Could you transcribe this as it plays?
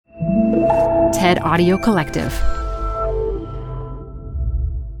TED Audio Collective.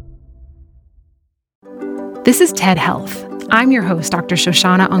 This is TED Health. I'm your host, Dr.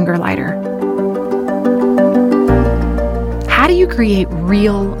 Shoshana Ungerleider. How do you create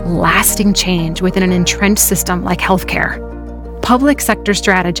real, lasting change within an entrenched system like healthcare? Public sector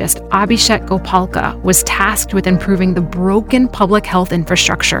strategist Abhishek Gopalka was tasked with improving the broken public health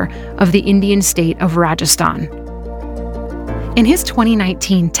infrastructure of the Indian state of Rajasthan. In his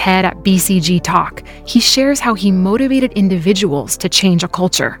 2019 TED at BCG talk, he shares how he motivated individuals to change a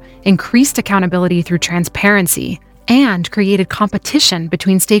culture, increased accountability through transparency, and created competition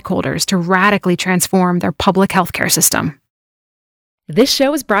between stakeholders to radically transform their public healthcare system. This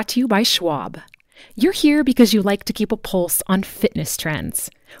show is brought to you by Schwab. You're here because you like to keep a pulse on fitness trends.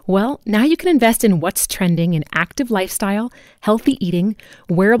 Well, now you can invest in what's trending in active lifestyle, healthy eating,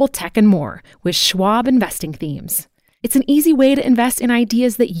 wearable tech, and more with Schwab investing themes. It's an easy way to invest in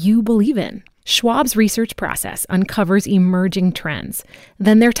ideas that you believe in. Schwab's research process uncovers emerging trends.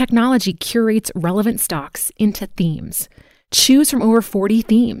 Then their technology curates relevant stocks into themes. Choose from over 40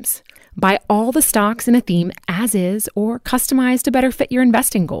 themes. Buy all the stocks in a theme as is or customize to better fit your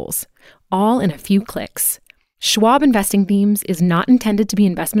investing goals, all in a few clicks. Schwab Investing Themes is not intended to be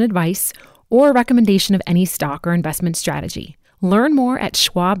investment advice or a recommendation of any stock or investment strategy. Learn more at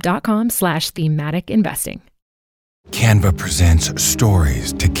schwab.com/thematic investing. Canva presents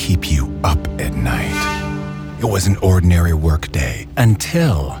stories to keep you up at night. It was an ordinary workday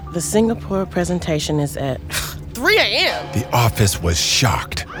until the Singapore presentation is at 3 a.m. The office was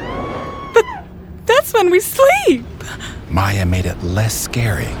shocked. That's when we sleep. Maya made it less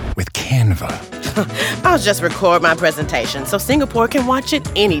scary with Canva. I'll just record my presentation so Singapore can watch it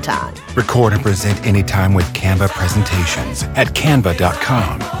anytime. Record and present anytime with Canva presentations at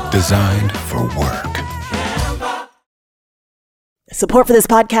canva.com. Designed for work. Support for this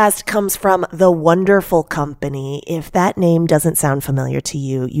podcast comes from The Wonderful Company. If that name doesn't sound familiar to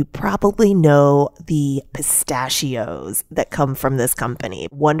you, you probably know the pistachios that come from this company.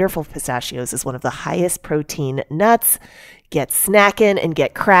 Wonderful Pistachios is one of the highest protein nuts. Get snackin' and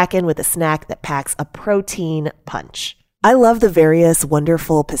get crackin' with a snack that packs a protein punch. I love the various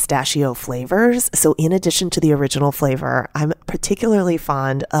wonderful pistachio flavors. So in addition to the original flavor, I'm particularly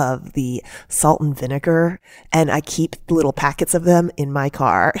fond of the salt and vinegar, and I keep little packets of them in my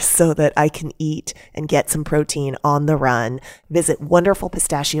car so that I can eat and get some protein on the run. Visit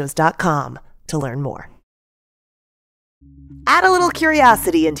wonderfulpistachios.com to learn more. Add a little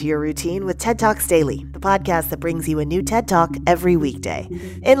curiosity into your routine with TED Talks Daily, the podcast that brings you a new TED Talk every weekday.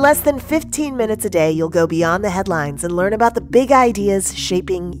 In less than 15 minutes a day, you'll go beyond the headlines and learn about the big ideas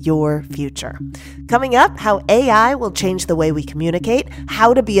shaping your future. Coming up, how AI will change the way we communicate,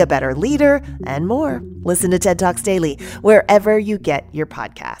 how to be a better leader, and more. Listen to TED Talks Daily wherever you get your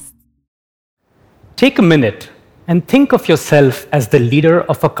podcasts. Take a minute and think of yourself as the leader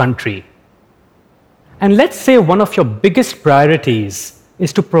of a country. And let's say one of your biggest priorities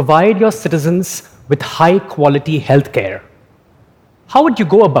is to provide your citizens with high-quality healthcare. How would you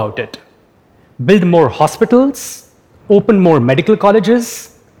go about it? Build more hospitals, open more medical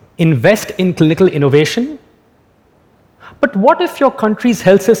colleges, invest in clinical innovation? But what if your country's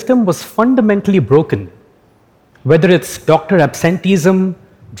health system was fundamentally broken? Whether it's doctor absenteeism,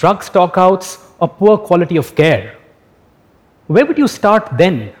 drug stockouts, or poor quality of care. Where would you start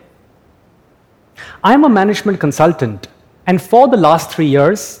then? I'm a management consultant, and for the last 3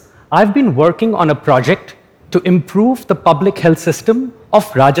 years, I've been working on a project to improve the public health system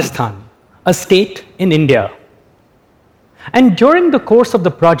of Rajasthan, a state in India. And during the course of the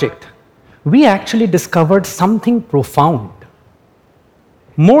project, we actually discovered something profound.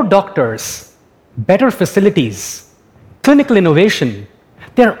 More doctors, better facilities, clinical innovation,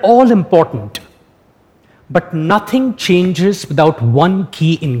 they're all important. But nothing changes without one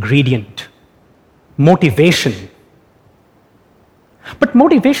key ingredient: motivation. But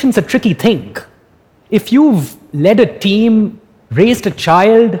motivation's a tricky thing. If you've led a team, raised a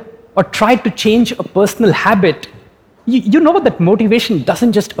child, or tried to change a personal habit, you know that motivation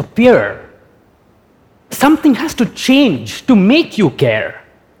doesn't just appear. Something has to change to make you care.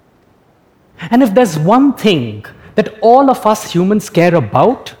 And if there's one thing that all of us humans care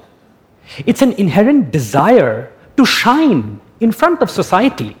about, it's an inherent desire to shine in front of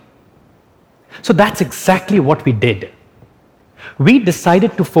society. So that's exactly what we did. We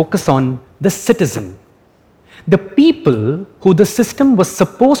decided to focus on the citizen, the people who the system was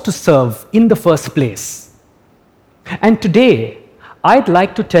supposed to serve in the first place. And today, I'd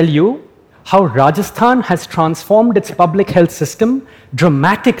like to tell you how Rajasthan has transformed its public health system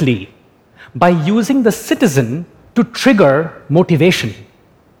dramatically by using the citizen to trigger motivation.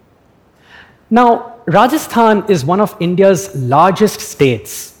 Now, Rajasthan is one of India's largest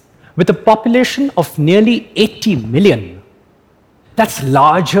states with a population of nearly 80 million. That's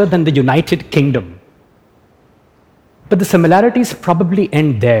larger than the United Kingdom. But the similarities probably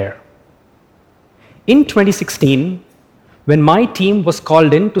end there. In 2016, when my team was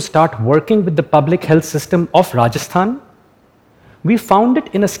called in to start working with the public health system of Rajasthan, we found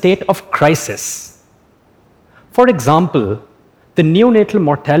it in a state of crisis. For example, the neonatal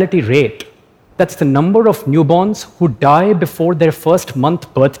mortality rate, that's the number of newborns who die before their first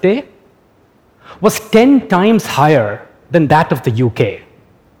month birthday, was 10 times higher than that of the UK.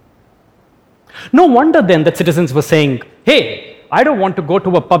 No wonder then that citizens were saying, hey, I don't want to go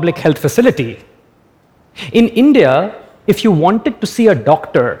to a public health facility. In India, if you wanted to see a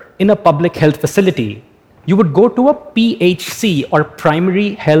doctor in a public health facility, you would go to a PHC or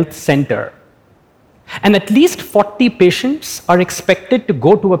primary health center. And at least 40 patients are expected to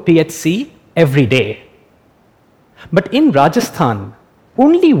go to a PHC every day. But in Rajasthan,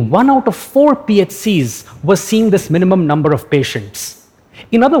 only 1 out of 4 PHCs was seeing this minimum number of patients.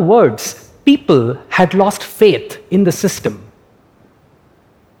 In other words, people had lost faith in the system.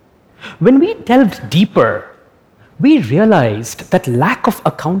 When we delved deeper, we realized that lack of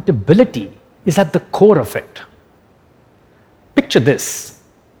accountability is at the core of it. Picture this.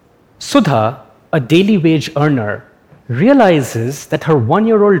 Sudha, a daily wage earner, realizes that her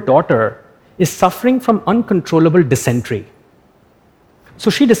 1-year-old daughter is suffering from uncontrollable dysentery. So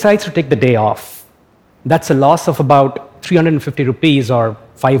she decides to take the day off. That's a loss of about 350 rupees or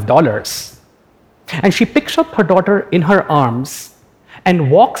 $5. And she picks up her daughter in her arms and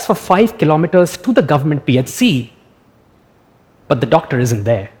walks for 5 kilometers to the government PHC. But the doctor isn't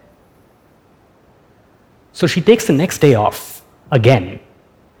there. So she takes the next day off again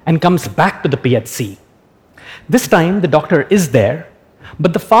and comes back to the PHC. This time the doctor is there,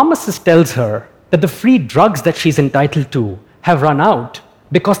 but the pharmacist tells her that the free drugs that she's entitled to have run out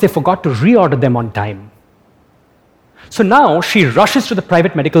because they forgot to reorder them on time. So now she rushes to the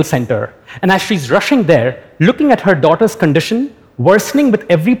private medical center, and as she's rushing there, looking at her daughter's condition worsening with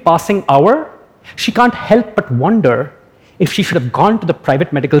every passing hour, she can't help but wonder if she should have gone to the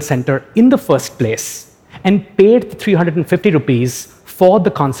private medical center in the first place and paid the 350 rupees for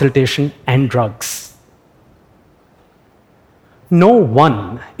the consultation and drugs. No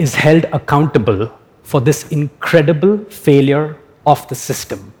one is held accountable for this incredible failure of the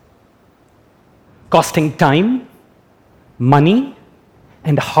system, costing time, money,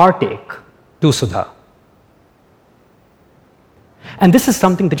 and heartache to Sudha. And this is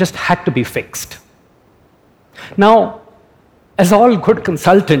something that just had to be fixed. Now, as all good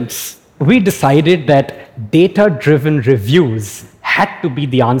consultants, we decided that data-driven reviews had to be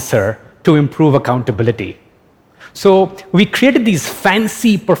the answer to improve accountability. So we created these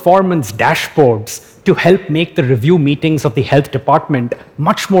fancy performance dashboards to help make the review meetings of the health department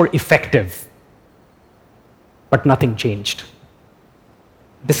much more effective. But nothing changed.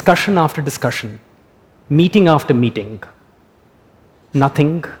 Discussion after discussion, meeting after meeting,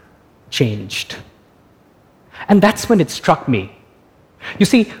 nothing changed. And that's when it struck me. You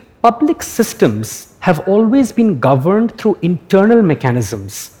see, public systems have always been governed through internal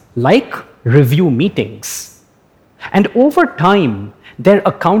mechanisms like review meetings. And over time, their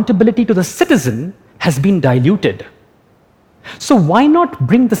accountability to the citizen has been diluted. So why not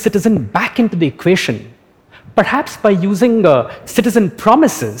bring the citizen back into the equation? Perhaps by using citizen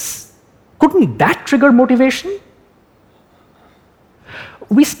promises. Couldn't that trigger motivation?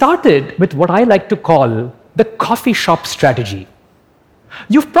 We started with what I like to call the coffee shop strategy.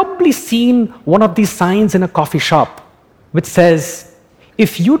 You've probably seen one of these signs in a coffee shop which says,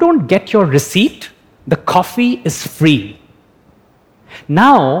 if you don't get your receipt, the coffee is free.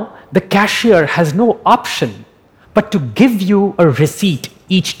 Now, the cashier has no option but to give you a receipt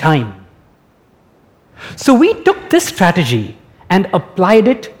each time. So we took this strategy and applied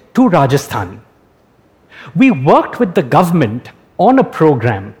it to Rajasthan. We worked with the government on a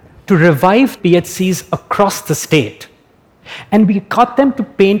program to revive PHCs across the state. And we got them to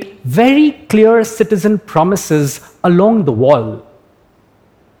paint very clear citizen promises along the wall.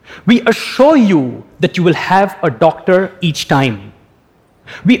 We assure you that you will have a doctor each time.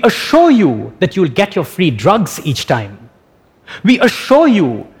 We assure you that you will get your free drugs each time. We assure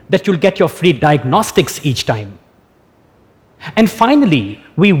you that you'll get your free diagnostics each time. And finally,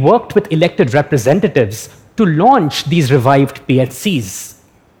 we worked with elected representatives to launch these revived PHCs,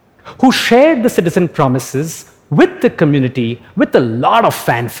 who shared the citizen promises with the community with a lot of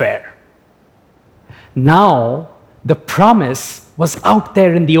fanfare. Now, the promise was out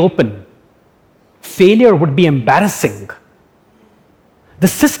there in the open. Failure would be embarrassing. The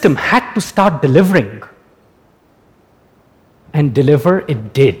system had to start delivering. And deliver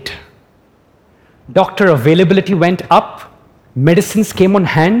it did. Doctor availability went up, medicines came on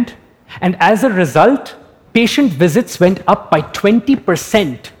hand, and as a result, patient visits went up by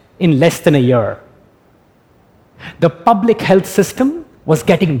 20% in less than a year. The public health system was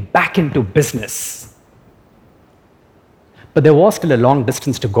getting back into business. But there was still a long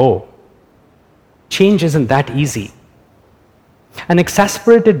distance to go. Change isn't that easy. An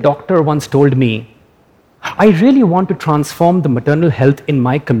exasperated doctor once told me, I really want to transform the maternal health in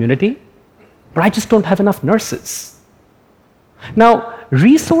my community, but I just don't have enough nurses. Now,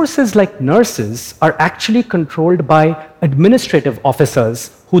 resources like nurses are actually controlled by administrative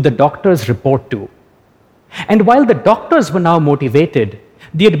officers who the doctors report to. And while the doctors were now motivated,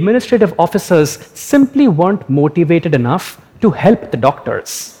 the administrative officers simply weren't motivated enough to help the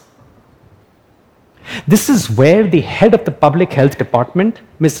doctors. This is where the head of the public health department,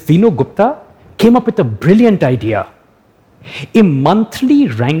 Ms. Veenu Gupta, came up with a brilliant idea: a monthly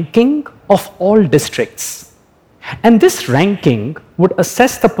ranking of all districts. And this ranking would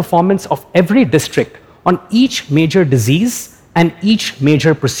assess the performance of every district on each major disease and each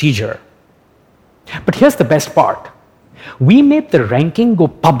major procedure. But here's the best part. We made the ranking go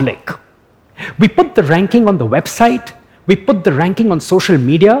public. We put the ranking on the website, we put the ranking on social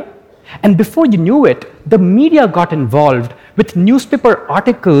media, and before you knew it, the media got involved with newspaper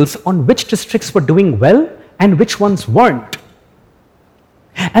articles on which districts were doing well and which ones weren't.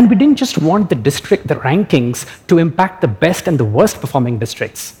 And we didn't just want the rankings to impact the best and the worst performing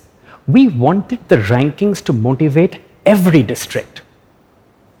districts. We wanted the rankings to motivate every district.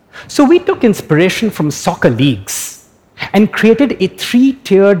 So we took inspiration from soccer leagues and created a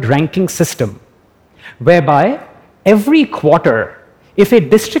 3-tiered ranking system, whereby every quarter, if a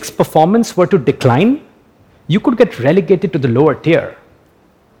district's performance were to decline, you could get relegated to the lower tier.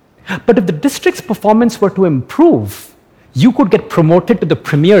 But if the district's performance were to improve, you could get promoted to the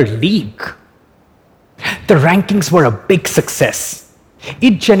Premier League. The rankings were a big success.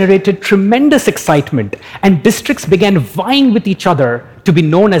 It generated tremendous excitement, and districts began vying with each other to be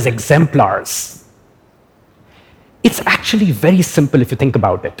known as exemplars. It's actually very simple if you think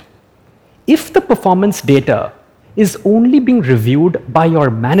about it. If the performance data is only being reviewed by your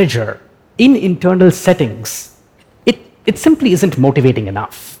manager in internal settings, it simply isn't motivating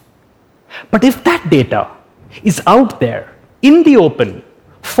enough. But if that data is out there in the open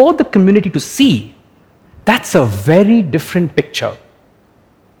for the community to see, that's a very different picture.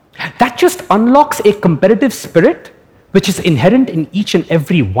 That just unlocks a competitive spirit which is inherent in each and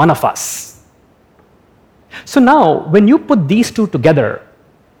every one of us. So now, when you put these two together,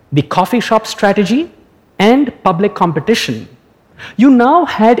 the coffee shop strategy and public competition, you now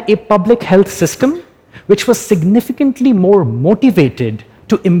had a public health system which was significantly more motivated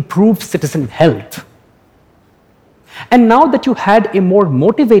to improve citizen health. And now that you had a more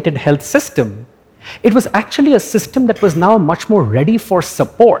motivated health system, it was actually a system that was now much more ready for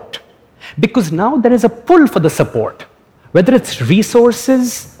support, because now there is a pull for the support, whether it's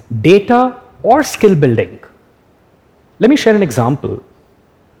resources, data, or skill building. Let me share an example.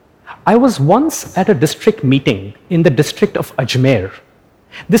 I was once at a district meeting in the district of Ajmer.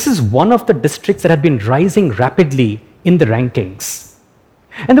 This is one of the districts that had been rising rapidly in the rankings.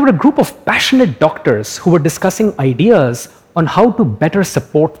 And there were a group of passionate doctors who were discussing ideas on how to better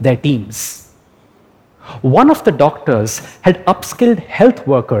support their teams. One of the doctors had upskilled health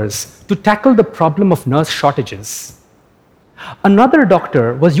workers to tackle the problem of nurse shortages. Another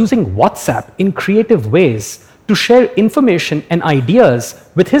doctor was using WhatsApp in creative ways to share information and ideas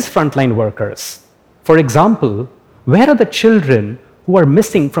with his frontline workers. For example, where are the children who are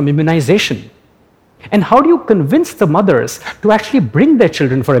missing from immunization? And how do you convince the mothers to actually bring their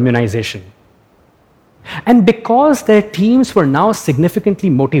children for immunization? And because their teams were now significantly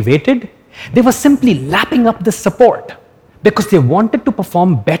motivated, they were simply lapping up this support because they wanted to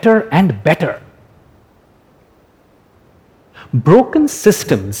perform better and better. Broken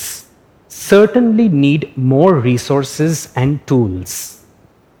systems certainly need more resources and tools,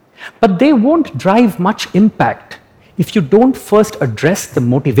 but they won't drive much impact if you don't first address the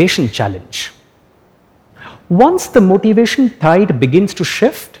motivation challenge. Once the motivation tide begins to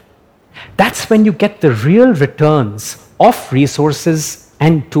shift, that's when you get the real returns of resources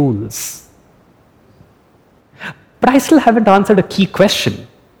and tools. But I still haven't answered a key question.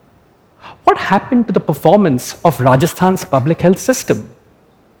 What happened to the performance of Rajasthan's public health system?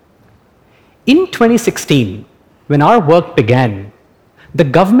 In 2016, when our work began, the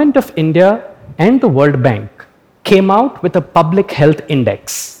Government of India and the World Bank came out with a public health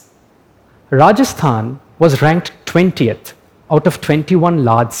index. Rajasthan was ranked 20th out of 21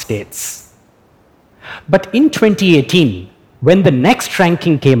 large states. But in 2018, when the next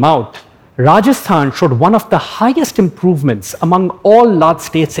ranking came out, Rajasthan showed one of the highest improvements among all large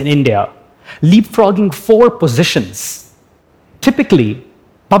states in India, leapfrogging 4 positions. Typically,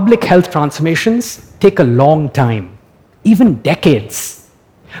 public health transformations take a long time, even decades.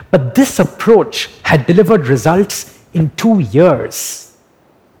 But this approach had delivered results in 2 years.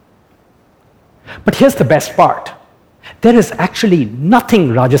 But here's the best part. There is actually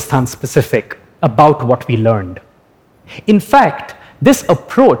nothing Rajasthan specific about what we learned. In fact, this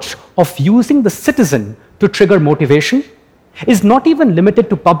approach of using the citizen to trigger motivation is not even limited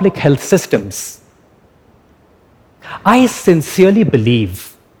to public health systems. I sincerely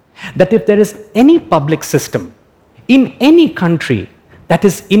believe that if there is any public system in any country that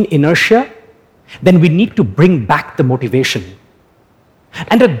is in inertia, then we need to bring back the motivation.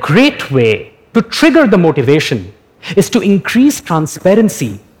 And a great way to trigger the motivation is to increase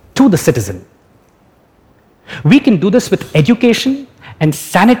transparency to the citizen. We can do this with education and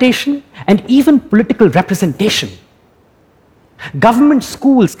sanitation and even political representation. Government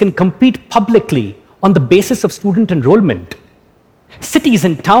schools can compete publicly on the basis of student enrollment, cities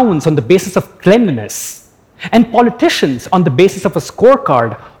and towns on the basis of cleanliness, and politicians on the basis of a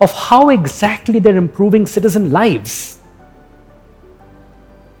scorecard of how exactly they're improving citizen lives.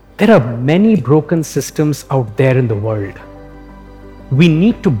 There are many broken systems out there in the world. We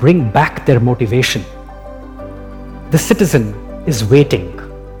need to bring back their motivation. The citizen is waiting.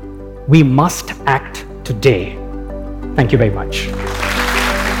 We must act today. Thank you very much.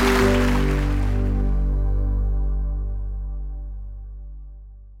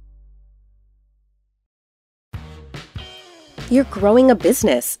 You're growing a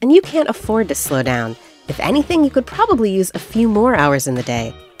business and you can't afford to slow down. If anything, you could probably use a few more hours in the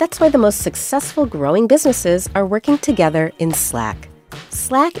day. That's why the most successful growing businesses are working together in Slack.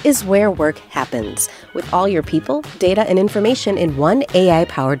 Slack is where work happens, with all your people, data, and information in one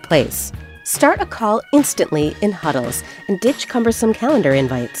AI-powered place. Start a call instantly in huddles and ditch cumbersome calendar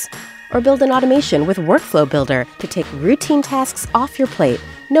invites. Or build an automation with Workflow Builder to take routine tasks off your plate,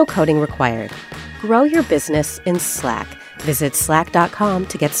 no coding required. Grow your business in Slack. Visit slack.com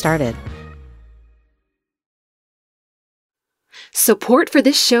to get started. Support for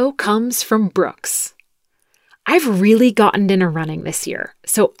this show comes from Brooks. I've really gotten into running this year,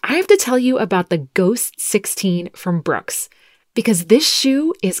 so I have to tell you about the Ghost 16 from Brooks, because this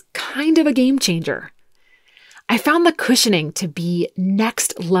shoe is kind of a game changer. I found the cushioning to be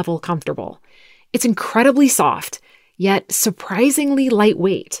next level comfortable. It's incredibly soft, yet surprisingly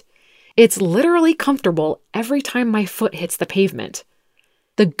lightweight. It's literally comfortable every time my foot hits the pavement.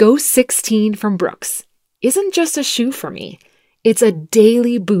 The Ghost 16 from Brooks isn't just a shoe for me. It's a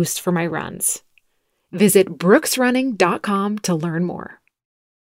daily boost for my runs. Visit brooksrunning.com to learn more.